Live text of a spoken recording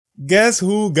Guess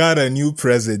who got a new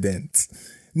president?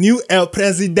 New El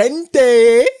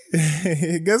Presidente.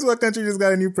 Guess what country just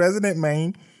got a new president,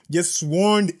 man? Just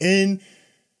sworn in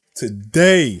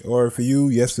today, or for you,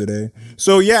 yesterday.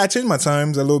 So yeah, I changed my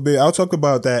times a little bit. I'll talk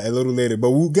about that a little later.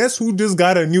 But guess who just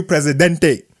got a new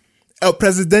Presidente? El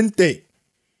Presidente.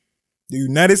 The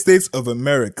United States of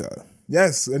America.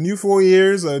 Yes, a new 4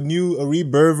 years, a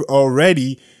rebirth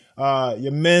already.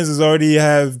 Your man's is already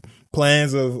have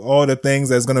plans of all the things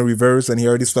that's gonna reverse, and he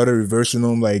already started reversing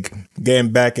them, like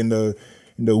getting back in the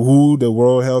WHO, the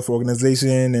World Health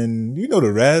Organization, and you know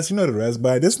the rest.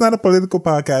 But this is not a political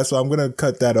podcast, so I'm gonna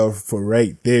cut that off for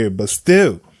right there. But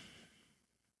still,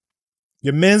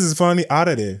 your man's is finally out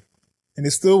of there, and they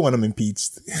still want him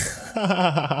impeached.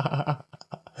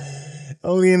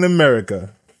 Only in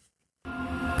America.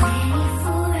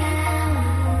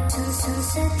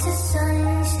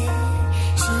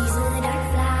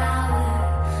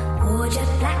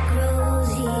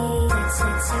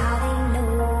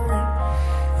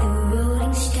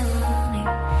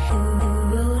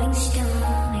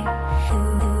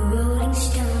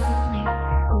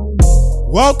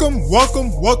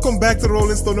 Welcome back to the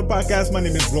Rolling Stoner Podcast. My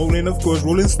name is Roland, of course,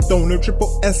 Rolling Stoner,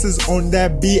 triple S's on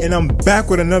that beat, and I'm back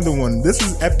with another one. This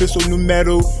is episode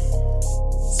numero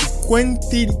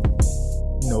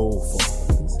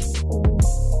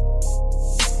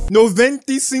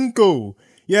 95.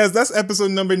 Yes, that's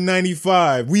episode number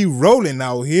 95. We rolling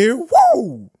out here.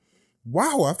 Whoa!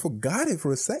 Wow, I forgot it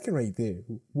for a second right there.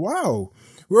 Wow.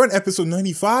 We're on episode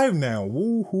 95 now.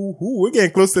 Woo. We're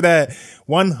getting close to that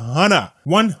 100.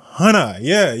 100.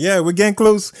 Yeah. We're getting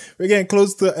close. We're getting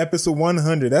close to episode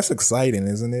 100. That's exciting,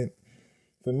 isn't it?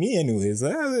 For me, anyways.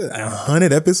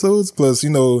 100 episodes plus,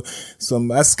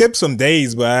 I skipped some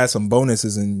days, but I had some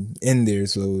bonuses in there.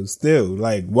 So it's still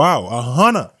like, wow,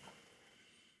 100.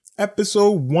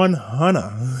 Episode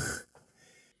 100.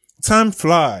 Time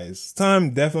flies.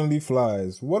 Time definitely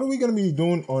flies. What are we going to be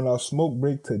doing on our smoke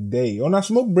break today? On our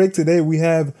smoke break today, we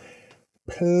have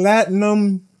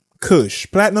Platinum Kush.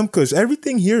 Platinum Kush.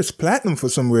 Everything here is platinum for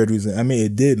some weird reason. I mean,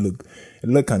 it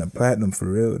looked kind of platinum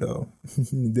for real, though.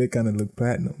 It did kind of look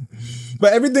platinum.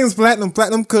 But everything's platinum.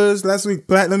 Platinum Kush. Last week,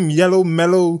 Platinum Yellow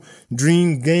Mellow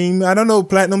Dream Game. I don't know,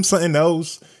 Platinum something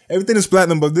else. Everything is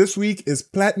platinum, but this week is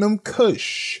Platinum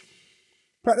Kush.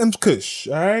 Platinum Kush,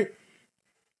 all right?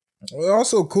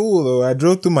 Also cool though. I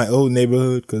drove through my old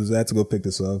neighborhood because I had to go pick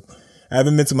this up. I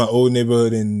haven't been to my old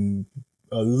neighborhood in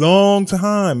a long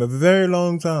time, a very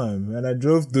long time. And I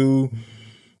drove through,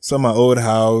 saw my old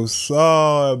house.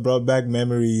 Oh, it brought back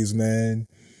memories, man.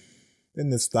 The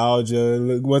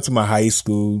nostalgia. Went to my high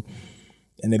school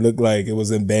and it looked like it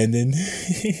was abandoned.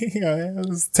 There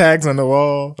was tags on the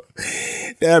wall.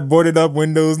 They had boarded up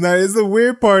windows. Now, the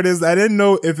weird part is I didn't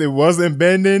know if it was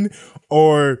abandoned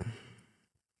or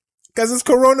because it's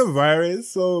coronavirus,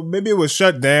 so maybe it was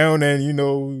shut down and,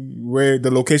 where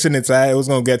the location it's at, it was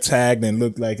going to get tagged and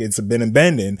look like it's been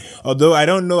abandoned. Although, I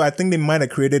don't know, I think they might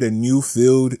have created a new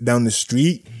field down the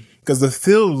street because the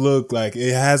field looked like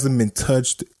it hasn't been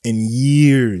touched in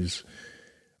years.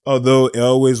 Although, it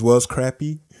always was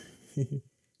crappy.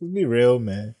 Let's be real,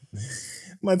 man.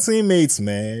 My teammates,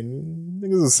 man,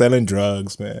 niggas are selling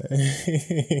drugs, man.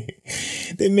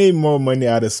 They made more money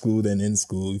out of school than in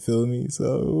school, you feel me?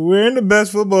 So we're in the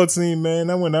best football team, man.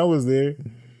 Not when I was there.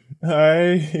 All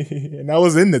right. And I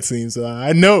was in the team, so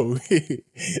I know.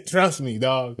 Trust me,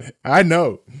 dog. I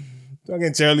know.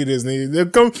 Talking cheerleaders, they'll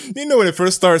come, when they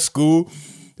first start school,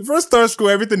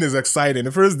 everything is exciting.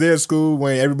 The first day of school,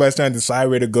 when everybody's trying to decide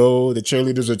where to go, the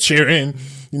cheerleaders are cheering.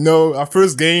 Our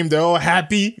first game, they're all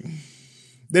happy.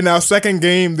 Then our second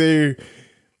game, they're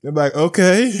like,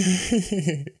 okay.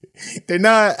 They're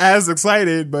not as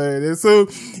excited, but it's so,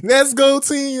 let's go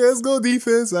team, let's go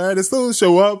defense. All right, they still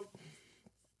show up.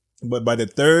 But by the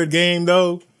third game,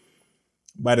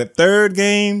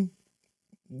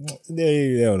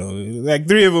 they don't know, like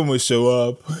 3 of them would show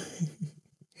up.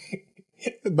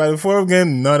 By the 4th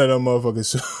game, none of them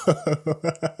motherfuckers show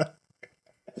up.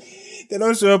 They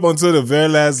don't show up until the very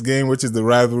last game, which is the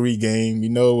rivalry game,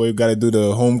 where you got to do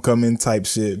the homecoming type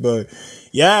shit. But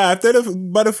yeah, by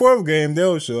the 4th game,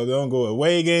 they'll show up. They don't go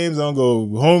away games. They don't go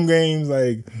home games.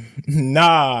 Like,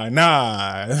 nah.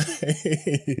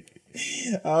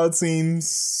 Our team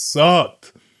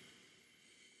sucked.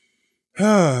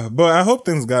 But I hope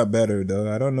things got better,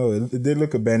 though. I don't know. It did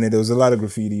look abandoned. There was a lot of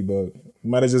graffiti, but it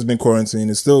might have just been quarantine.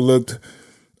 It still looked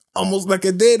almost like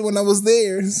it did when I was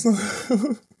there.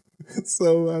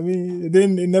 So, I mean,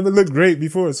 it never looked great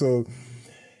before. So,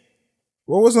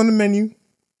 what was on the menu?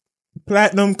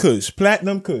 Platinum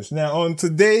Kush. Now, on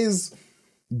today's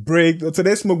break,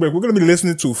 today's smoke break, we're going to be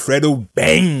listening to Fredo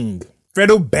Bang.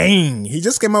 Fredo Bang. He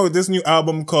just came out with this new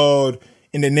album called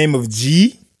In the Name of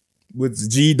G,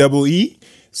 with G-double-E.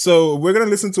 So we're going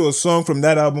to listen to a song from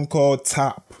that album called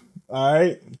Top. All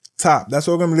right? Top. That's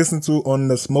what we're going to listen to on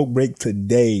the smoke break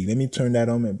today. Let me turn that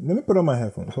on. Let me put on my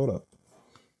headphones. Hold up.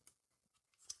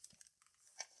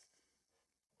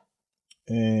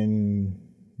 And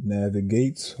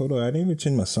navigate. Hold on. I didn't even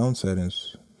change my sound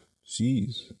settings.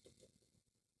 Jeez.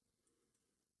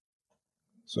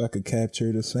 So I could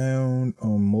capture the sound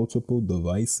on multiple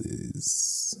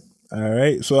devices. All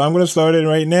right. So I'm going to start it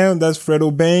right now. That's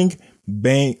Fredo Bang.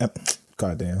 Bang.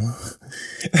 Goddamn.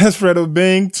 That's Fredo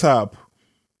Bang. Top.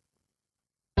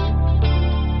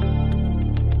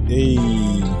 Hey.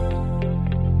 Ain't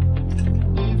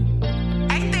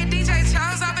that DJ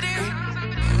Charles over there?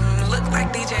 Look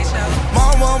like DJ Charles.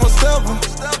 Mama, I'm a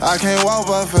stepper. I can't walk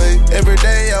by faith. Every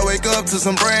day I wake up to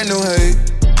some brand new hate.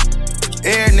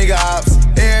 Every nigga ops,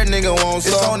 every nigga wants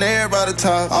some. It's on everybody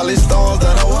top. All these storms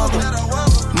that I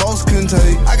welcome, most couldn't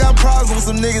take. I got problems with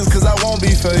some niggas cause I won't be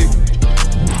fake.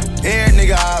 Every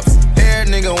nigga ops,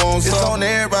 every nigga wants some. It's on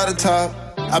everybody top.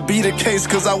 I beat a case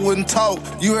cause I wouldn't talk.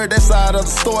 You heard that side of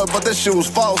the story, but that shit was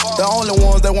false. The only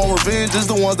ones that want revenge is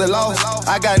the ones that lost.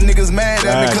 I got niggas mad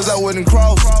at me cause I wouldn't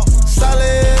cross. Solid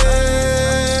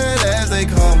as they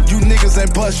come. You niggas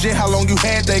ain't bust shit, how long you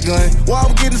had that gun? Why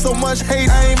I'm getting so much hate,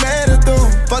 I ain't mad at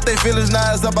them. Fuck they feelings,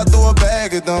 now it's up, I threw a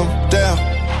bag at them. Damn,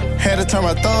 had to turn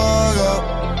my thug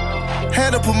up.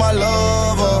 Had to put my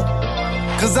love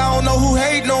up. Cause I don't know who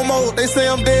hate no more. They say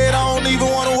I'm dead, I don't even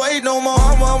wanna wait no more.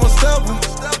 I'm a stepper.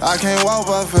 I can't walk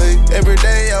by faith. Every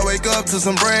day I wake up to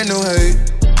some brand new hate.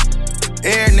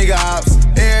 Every nigga ops,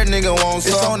 every nigga wants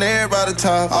some. It's on everybody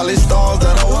top. All these stars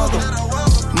that I welcome,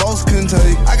 most couldn't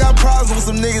take. I got problems with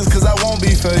some niggas cause I won't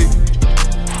be fake.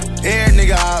 Every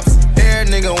nigga ops, every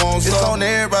nigga wants some. It's on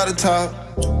everybody top.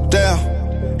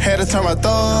 Damn, had to turn my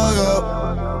thug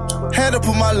up. Had to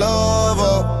put my love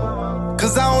up.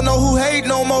 Cause I don't know who hate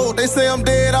no more. They say I'm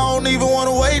dead, I don't even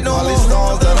wanna wait no more. All these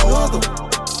stars that I welcome,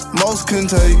 most couldn't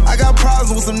take. I got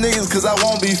problems with some niggas cause I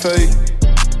won't be fake.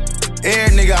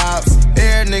 Every nigga ops,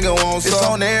 every nigga wants some. It's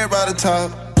on everybody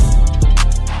top.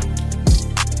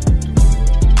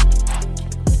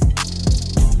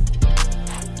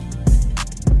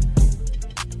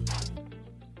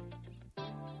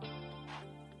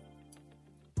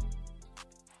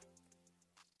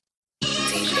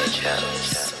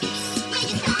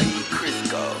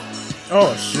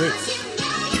 Oh shit.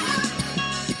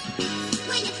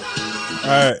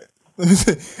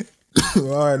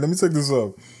 Alright, let me take this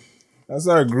off. I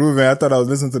started grooving. I thought I was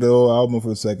listening to the whole album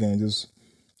for a second and just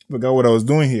forgot what I was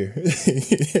doing here.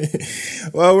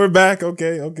 Well, we're back.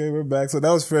 Okay, we're back. So that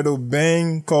was Fredo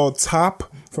Bang called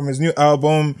Top from his new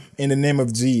album In the Name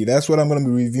of G. That's what I'm gonna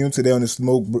be reviewing today on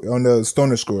the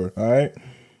Stoner Score. Alright.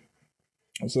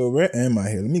 So where am I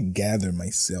here? Let me gather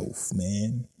myself,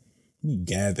 man. Let me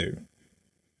gather.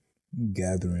 I'm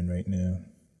gathering right now.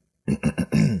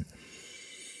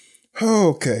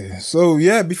 Okay, so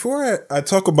yeah, before I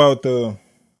talk about the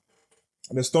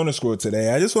Stoner Score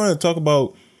today, I just want to talk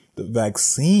about the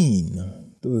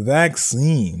vaccine. The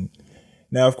vaccine.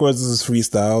 Now, of course, this is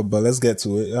freestyle, but let's get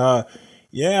to it.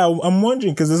 Yeah, I'm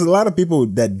wondering, because there's a lot of people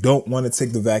that don't want to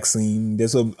take the vaccine.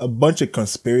 There's a bunch of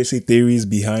conspiracy theories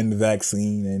behind the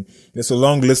vaccine, and there's a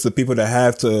long list of people that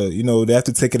have to, they have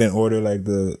to take it in order, like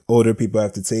the older people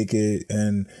have to take it,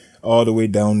 and all the way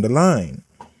down the line.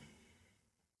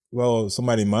 Well,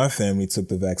 somebody in my family took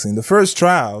the vaccine, the first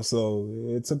trial, so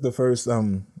it took the first,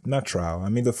 not trial,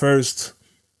 the first,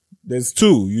 there's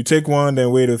two. You take one,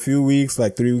 then wait a few weeks,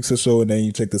 like 3 weeks or so, and then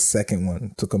you take the second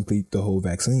one to complete the whole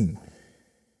vaccine.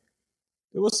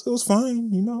 It was fine,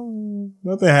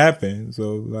 nothing happened.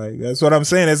 So like, that's what I'm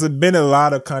saying. There's been a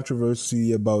lot of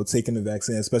controversy about taking the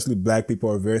vaccine, especially black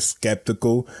people are very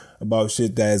skeptical about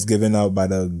shit that is given out by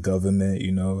the government,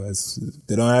 as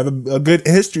they don't have a good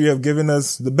history of giving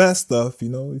us the best stuff,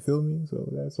 you feel me? So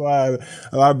that's why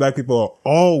a lot of black people are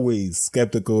always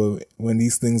skeptical when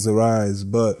these things arise.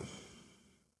 But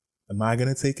am I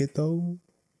going to take it though?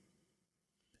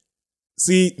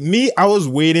 See, me, I was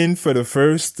waiting for the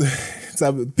first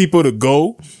people to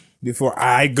go before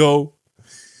I go.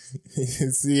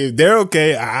 See, if they're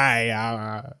okay,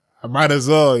 I might as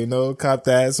well, cop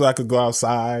that so I could go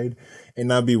outside and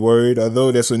not be worried.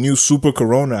 Although there's a new super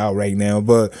corona out right now.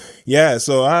 But yeah,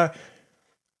 so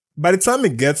by the time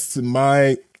it gets to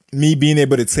me being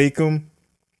able to take them,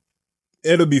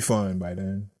 it'll be fine by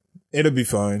then. It'll be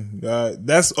fine.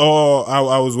 That's all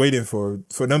I was waiting for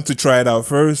them to try it out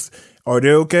first. Are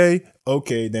they okay?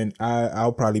 Okay, then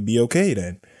I'll probably be okay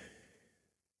then.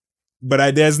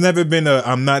 But there's never been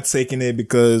I'm not taking it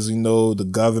because, the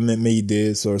government made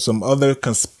this or some other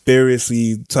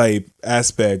conspiracy type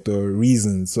aspect or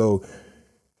reason. So,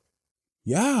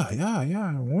 yeah.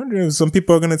 I'm wondering if some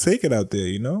people are going to take it out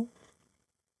there,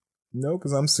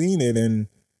 because I'm seeing it. And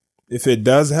if it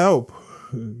does help,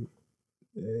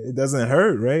 it doesn't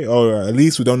hurt, right? Or at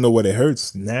least we don't know what it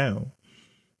hurts now.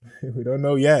 We don't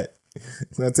know yet.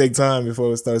 It's going to take time before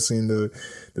we start seeing the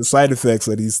side effects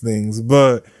of these things.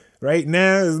 But right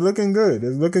now, it's looking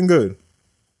good.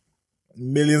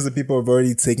 Millions of people have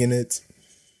already taken it.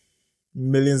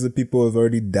 Millions of people have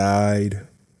already died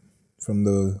from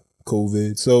the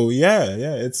COVID. So,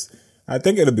 yeah, I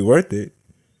think it'll be worth it.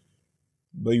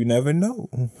 But you never know.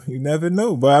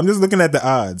 But I'm just looking at the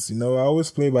odds. I always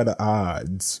play by the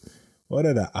odds. What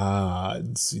are the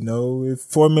odds? If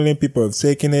 4 million people have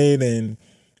taken it and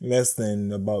less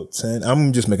than about 10,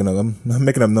 I'm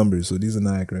making up numbers, so these are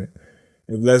not accurate.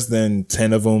 If less than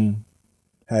 10 of them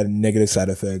had negative side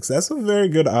effects, that's a very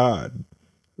good odd.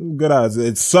 Good odds.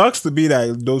 It sucks to be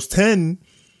those 10,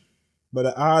 but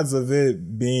the odds of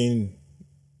it being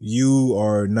you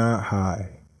are not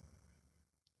high.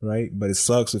 Right? But it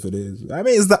sucks if it is. I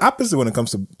mean, it's the opposite when it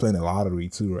comes to playing the lottery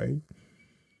too, right?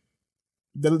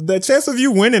 The chance of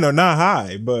you winning are not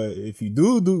high, but if you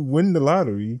do win the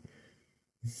lottery,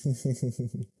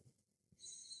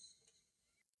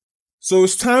 so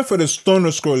it's time for the Stoner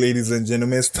Score, ladies and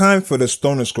gentlemen. It's time for the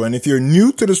Stoner Score. And if you're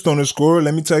new to the Stoner Score,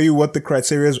 let me tell you what the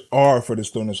criteria are for the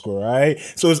Stoner Score, all right?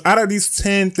 So it's out of these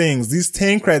 10 things, these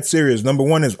 10 criteria. Number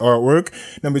 1 is artwork.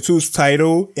 Number 2 is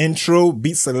title, intro,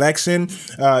 beat selection,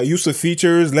 use of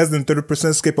features, less than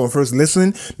 30% skip on first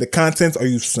listen. The content, are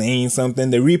you saying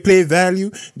something? The replay value,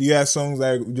 do you have songs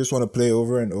that you just want to play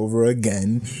over and over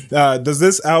again? Does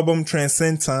this album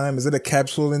transcend time? Is it a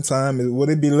capsule in time? Would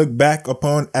it be looked back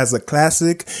upon as a classic?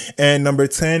 And number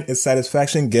 10 is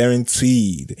satisfaction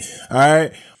guaranteed. All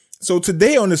right. So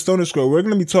today on the Stoner Score, we're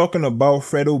going to be talking about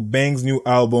Fredo Bang's new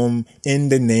album, In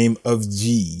the Name of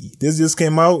G. This just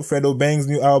came out, Fredo Bang's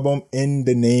new album, In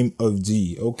the Name of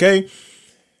G. Okay.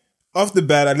 Off the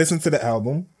bat, I listened to the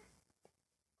album.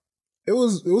 It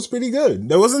was pretty good.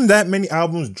 There wasn't that many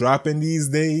albums dropping these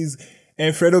days.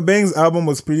 And Fredo Bang's album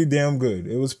was pretty damn good.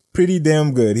 It was pretty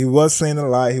damn good. He was saying a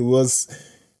lot.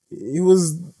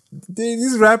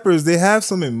 These rappers, they have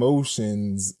some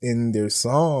emotions in their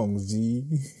songs, G.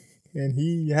 And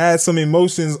he had some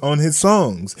emotions on his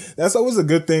songs. That's always a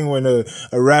good thing when a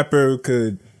rapper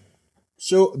could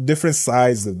show different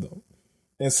sides of them.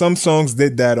 And some songs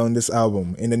did that on this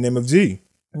album, In the Name of G.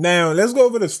 Now, let's go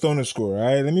over the Stoner Score, all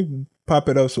right? Let me pop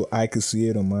it up so I can see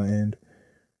it on my end.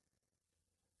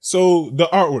 So, the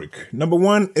artwork. Number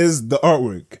 1 is the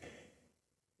artwork.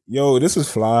 Yo, this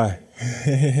is fly.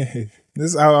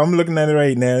 I'm looking at it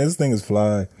right now. This thing is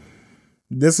fly.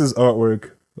 This is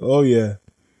artwork. Oh, yeah.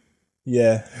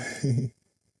 Yeah.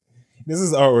 This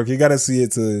is artwork. You gotta see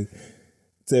it to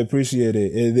appreciate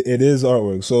it. It is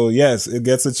artwork. So, yes, it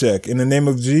gets a check. In the Name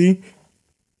of G,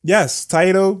 yes,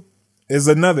 title is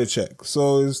another check.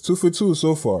 So, it's 2 for 2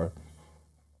 so far.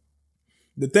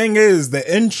 The thing is,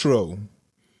 the intro,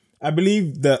 I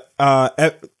believe the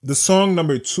song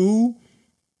number 2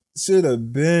 should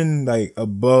have been like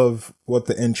above what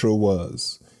the intro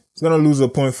was. It's gonna lose a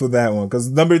point for that one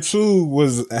because number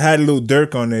 2 had Lil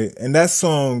Durk on it, and that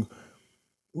song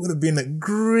would have been a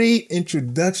great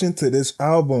introduction to this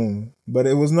album, but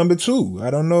it was number 2. I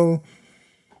don't know.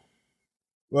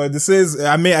 Well,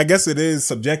 I guess it is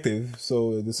subjective.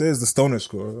 So this is the Stoner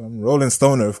Score. I'm rolling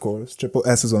Stoner, of course. Triple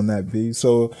S's on that beat.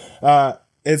 So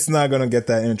it's not gonna get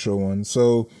that intro one.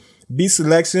 So beat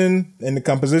selection and the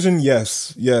composition,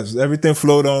 yes. Everything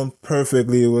flowed on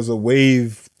perfectly. It was a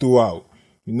wave throughout.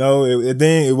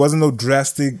 It wasn't no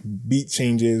drastic beat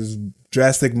changes,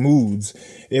 drastic moods.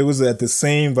 It was at the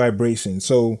same vibration.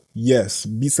 So yes,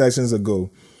 beat selection's a go.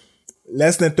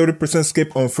 Less than 30%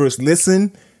 skip on first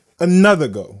listen, another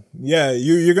go. Yeah,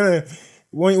 you're gonna,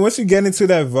 once you get into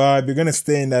that vibe, you're gonna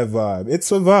stay in that vibe.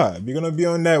 It's a vibe. You're gonna be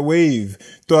on that wave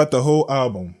throughout the whole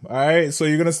album. All right. So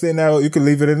you're gonna stay now. You can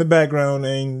leave it in the background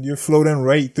and you're floating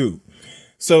right through.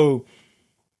 So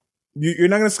you're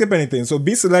not gonna skip anything. So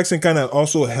beat selection kind of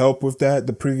also help with that.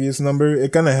 The previous number,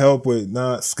 it kind of help with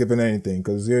not skipping anything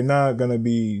because you're not gonna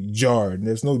be jarred.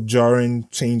 There's no jarring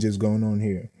changes going on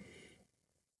here.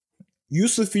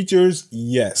 Use of features,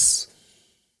 yes.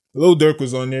 Lil Durk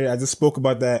was on there. I just spoke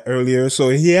about that earlier. So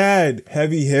he had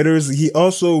heavy hitters. He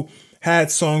also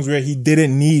had songs where he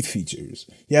didn't need features.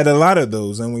 He had a lot of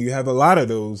those. And when you have a lot of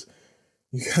those,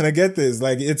 you gotta get this.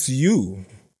 Like, it's you.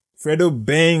 Fredo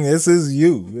Bang, this is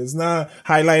you. It's not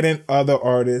highlighting other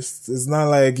artists. It's not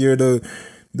like you're the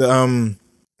The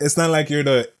it's not like you're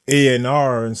the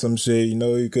A&R and some shit. You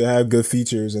know, you could have good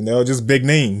features and they're all just big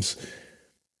names.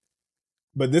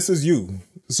 But this is you.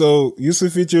 So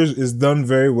Yusuf features is done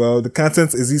very well. The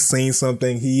content, is he saying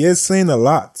something? He is saying a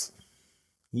lot.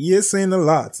 He is saying a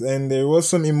lot. And there was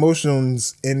some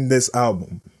emotions in this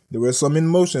album. There were some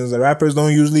emotions. The rappers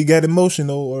don't usually get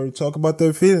emotional or talk about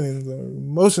their feelings or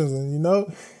emotions, and you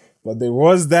know. But there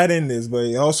was that in this. But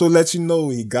he also let you know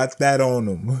he got that on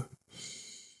him.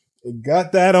 He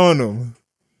got that on him.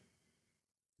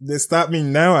 They stop me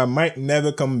now, I might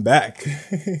never come back.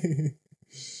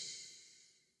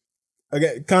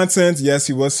 Again, content, yes,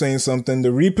 he was saying something. The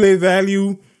replay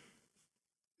value,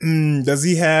 does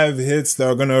he have hits that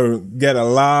are gonna get a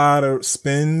lot of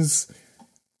spins?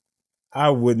 I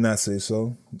would not say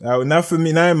so. Not for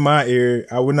me, not in my ear.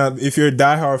 I would not. If you're a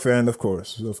diehard fan, of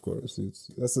course,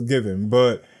 that's a given.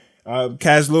 But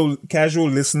casual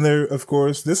listener, of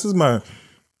course, this is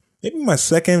maybe my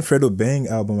second Fredo Bang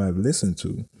album I've listened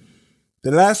to.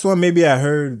 The last one, maybe I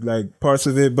heard like parts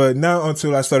of it, but not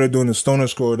until I started doing the stoner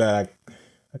score that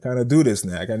I kind of do this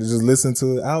now. I kind of just listen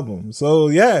to the album. So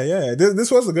yeah.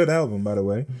 This was a good album, by the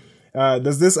way.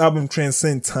 Does this album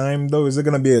transcend time though? Is it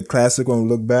going to be a classic when we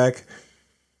look back?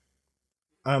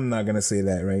 I'm not going to say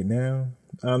that right now.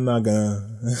 I'm not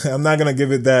gonna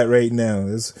give it that right now.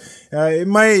 It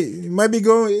might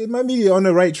be on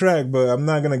the right track, but I'm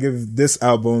not going to give this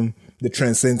album the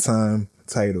transcend time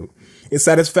title. Is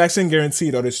satisfaction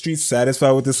guaranteed? Are the streets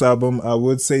satisfied with this album? I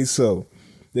would say so.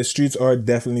 The streets are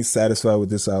definitely satisfied with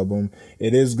this album.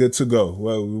 It is good to go.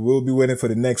 Well, we will be waiting for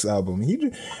the next album.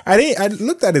 I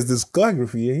looked at his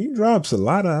discography and he drops a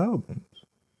lot of albums.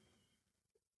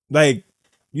 Like,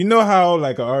 you know how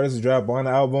like an artist drop one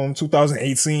album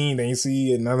 2018, then you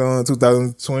see another one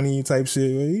 2020 type shit.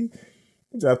 He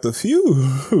dropped a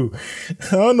few.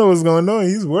 I don't know what's going on.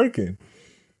 He's working.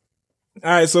 All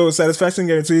right, so satisfaction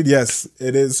guaranteed. Yes,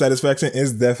 it is. Satisfaction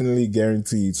is definitely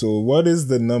guaranteed. So what is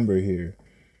the number here?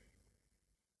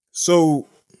 So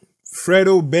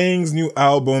Fredo Bang's new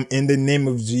album, In the Name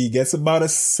of G, gets about a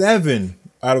 7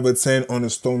 out of a 10 on the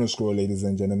stoner score, ladies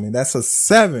and gentlemen. That's a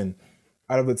 7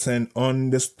 out of a 10 on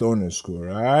the stoner score.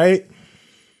 All right.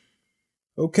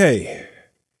 Okay.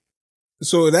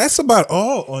 So that's about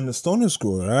all on the stoner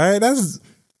score. All right.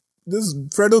 This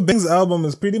Fredo Bang's album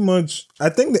is pretty much, I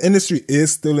think the industry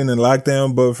is still in a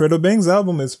lockdown, but Fredo Bang's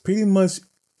album is pretty much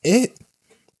it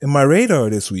in my radar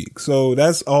this week. So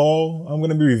that's all I'm going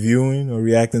to be reviewing or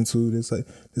reacting to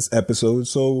this episode.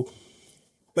 So,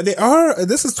 but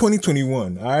this is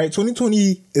 2021. All right.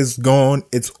 2020 is gone.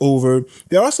 It's over.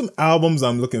 There are some albums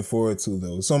I'm looking forward to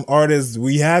though. Some artists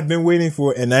we have been waiting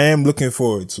for and I am looking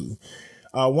forward to.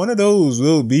 One of those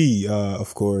will be,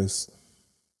 of course,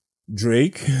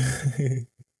 Drake,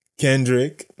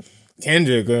 Kendrick,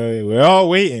 we're all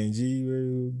waiting. G,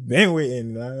 we've been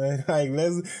waiting. Like,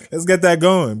 let's get that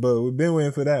going. But we've been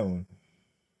waiting for that one.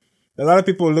 A lot of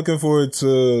people are looking forward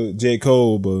to J.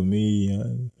 Cole, but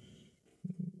me,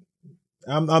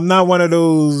 I'm not one of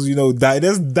those,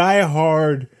 there's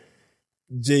diehard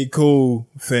J. Cole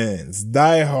fans.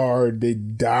 They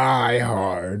die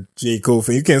hard J. Cole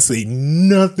fans. You can't say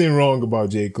nothing wrong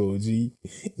about J. Cole, G.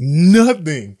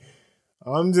 Nothing.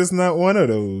 I'm just not one of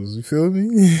those. You feel me?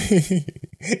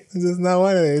 I'm just not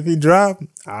one of those. If he drop,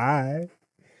 alright.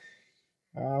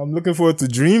 I'm looking forward to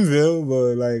Dreamville,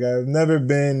 but like I've never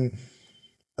been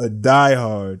a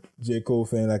diehard J. Cole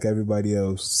fan like everybody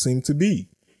else seemed to be.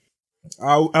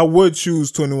 I would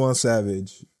choose 21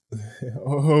 Savage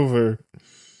over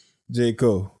J.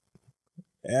 Cole.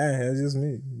 Yeah, that's just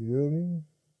me. You feel me?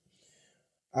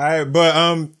 Alright,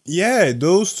 but yeah,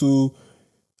 those two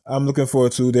I'm looking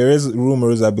forward to. There is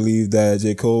rumors, I believe, that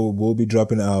J. Cole will be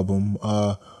dropping an album.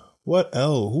 What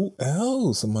else? Who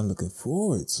else am I looking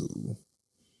forward to?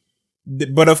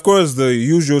 But of course, the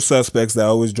usual suspects that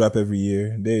always drop every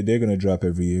year, they're gonna drop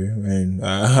every year, and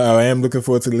I am looking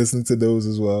forward to listening to those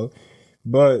as well.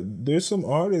 But there's some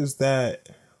artists that,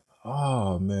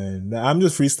 oh man, I'm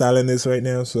just freestyling this right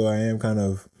now, so I am kind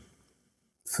of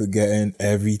forgetting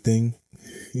everything.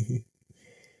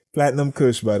 Platinum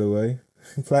Kush, by the way.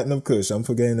 Platinum Kush. I'm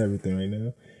forgetting everything right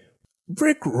now.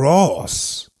 Rick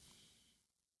Ross.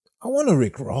 I want a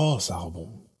Rick Ross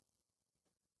album.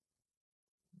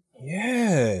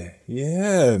 Yeah,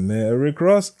 man. A Rick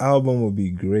Ross album would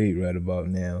be great right about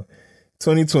now.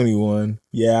 2021.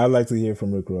 Yeah, I'd like to hear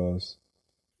from Rick Ross.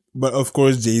 But of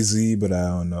course, Jay-Z, but I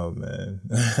don't know, man.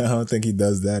 I don't think he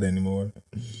does that anymore.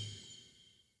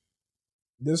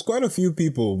 There's quite a few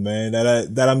people, man,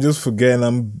 that I'm just forgetting.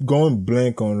 I'm going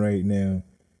blank on right now.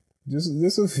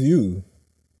 Just a few.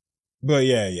 But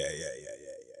yeah.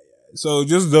 So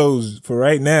just those for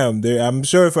right now. I'm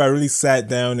sure if I really sat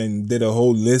down and did a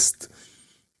whole list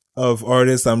of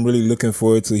artists I'm really looking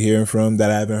forward to hearing from that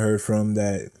I haven't heard from,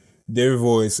 that their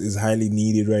voice is highly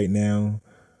needed right now,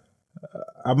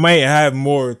 I might have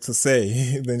more to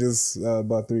say than just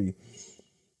about 3.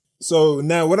 So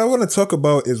now what I want to talk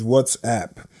about is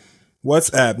WhatsApp.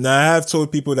 WhatsApp. Now I have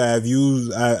told people that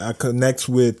I connect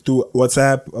with through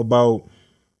WhatsApp about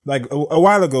like a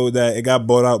while ago that it got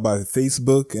bought out by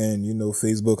Facebook, and you know,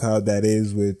 Facebook, how that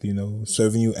is with, you know,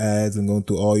 serving you ads and going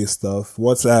through all your stuff.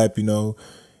 WhatsApp, you know,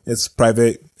 it's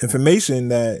private information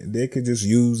that they could just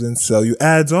use and sell you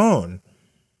ads on.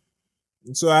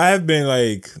 So I have been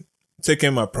like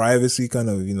taking my privacy kind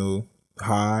of, you know,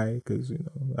 high, because, you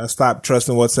know, I stopped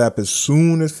trusting WhatsApp as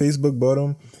soon as Facebook bought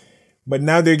them. But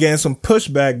now they're getting some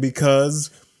pushback because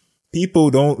people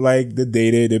don't like the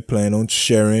data they plan on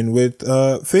sharing with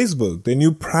Facebook, the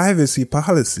new privacy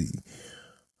policy.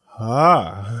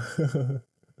 Aha.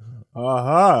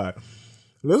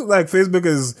 Looks like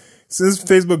since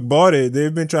Facebook bought it,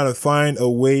 they've been trying to find a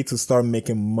way to start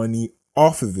making money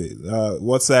off of it.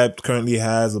 WhatsApp currently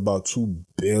has about 2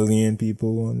 billion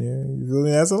people on there. You feel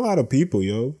me? That's a lot of people,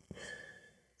 yo.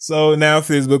 So now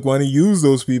Facebook want to use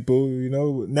those people, you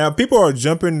know. Now people are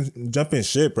jumping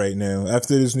ship right now.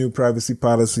 After this new privacy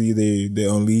policy they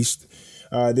unleashed,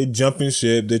 they jumping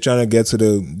ship. They're trying to get to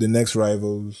the next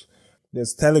rivals.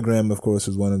 There's Telegram, of course,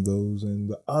 is one of those.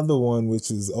 And the other one, which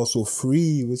is also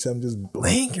free, which I'm just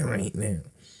blanking right now.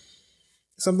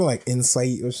 Something like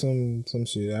Insight or some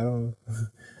shit. I don't,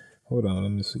 hold on,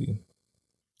 let me see.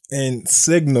 And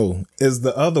Signal is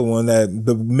the other one,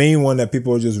 the main one that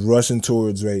people are just rushing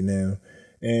towards right now.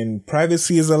 And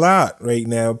privacy is a lot right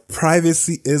now.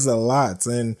 Privacy is a lot.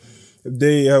 And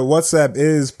WhatsApp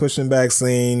is pushing back,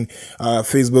 saying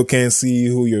Facebook can't see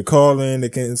who you're calling. They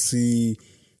can't see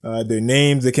their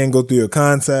names. They can't go through your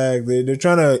contact. They're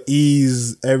trying to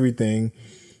ease everything.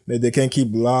 They can't keep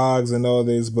logs and all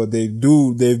this, but they've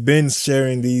been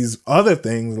sharing these other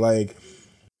things, like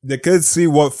they could see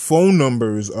what phone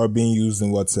numbers are being used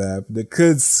in WhatsApp. They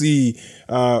could see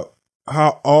how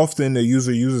often the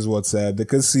user uses WhatsApp. They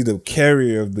could see the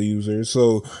carrier of the user.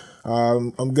 So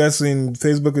I'm guessing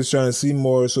Facebook is trying to see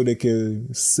more so they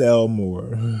can sell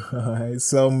more.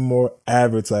 Sell more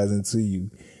advertising to you.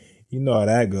 You know how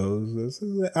that goes. This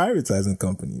is an advertising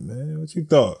company, man. What you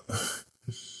thought?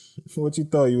 What you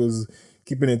thought? You was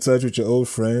keeping in touch with your old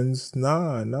friends?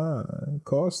 Nah. It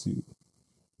costs you.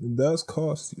 It does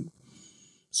cost you.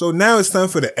 So now it's time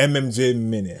for the MMJ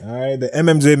Minute. All right. The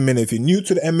MMJ Minute. If you're new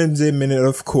to the MMJ Minute,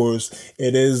 of course,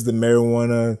 it is the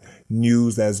marijuana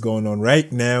news that's going on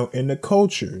right now in the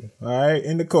culture. All right.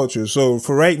 In the culture. So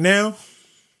for right now,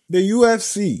 the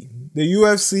UFC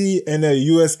and the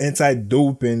U.S.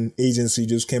 anti-doping agency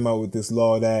just came out with this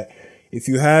law that if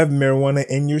you have marijuana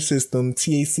in your system,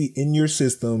 THC in your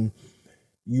system,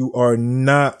 you are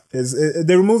not,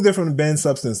 they removed it from the banned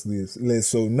substance list,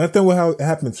 so nothing will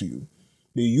happen to you.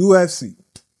 The UFC,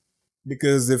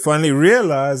 because they finally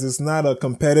realized it's not a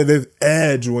competitive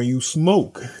edge when you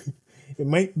smoke. It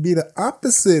might be the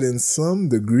opposite in some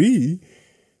degree.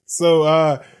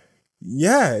 So,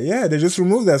 yeah, they just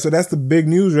removed that. So that's the big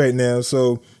news right now.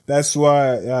 So that's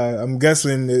why I'm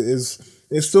guessing it's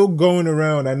still going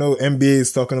around. I know NBA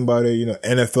is talking about it. You know,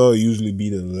 NFL usually be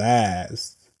the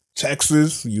last.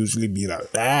 Texas usually be the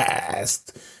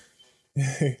last.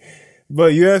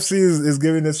 But UFC is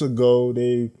giving this a go.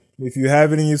 If you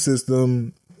have it in your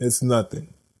system, it's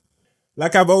nothing.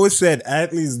 Like I've always said,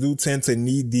 athletes do tend to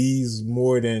need these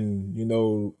more than, you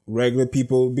know, regular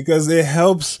people, because it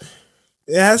helps.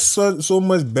 It has so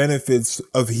much benefits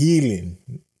of healing.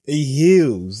 It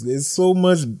heals. There's so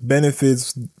much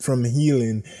benefits from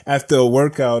healing after a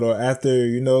workout or after,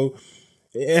 you know,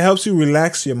 it helps you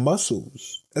relax your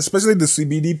muscles, especially the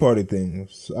CBD part of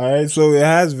things. All right. So it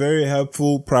has very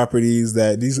helpful properties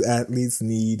that these athletes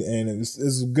need. And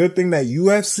it's a good thing that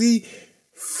UFC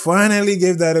finally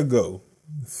gave that a go.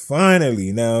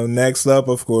 Finally. Now, next up,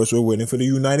 of course, we're waiting for the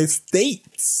United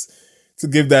States to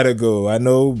give that a go. I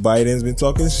know Biden's been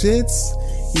talking shits.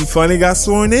 He finally got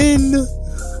sworn in.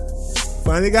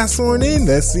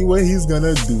 Let's see what he's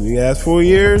gonna do. He has 4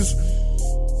 years.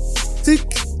 Tick.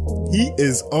 He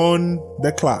is on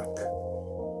the clock.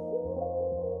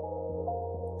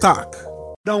 Talk.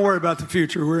 Don't worry about the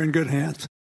future. We're in good hands.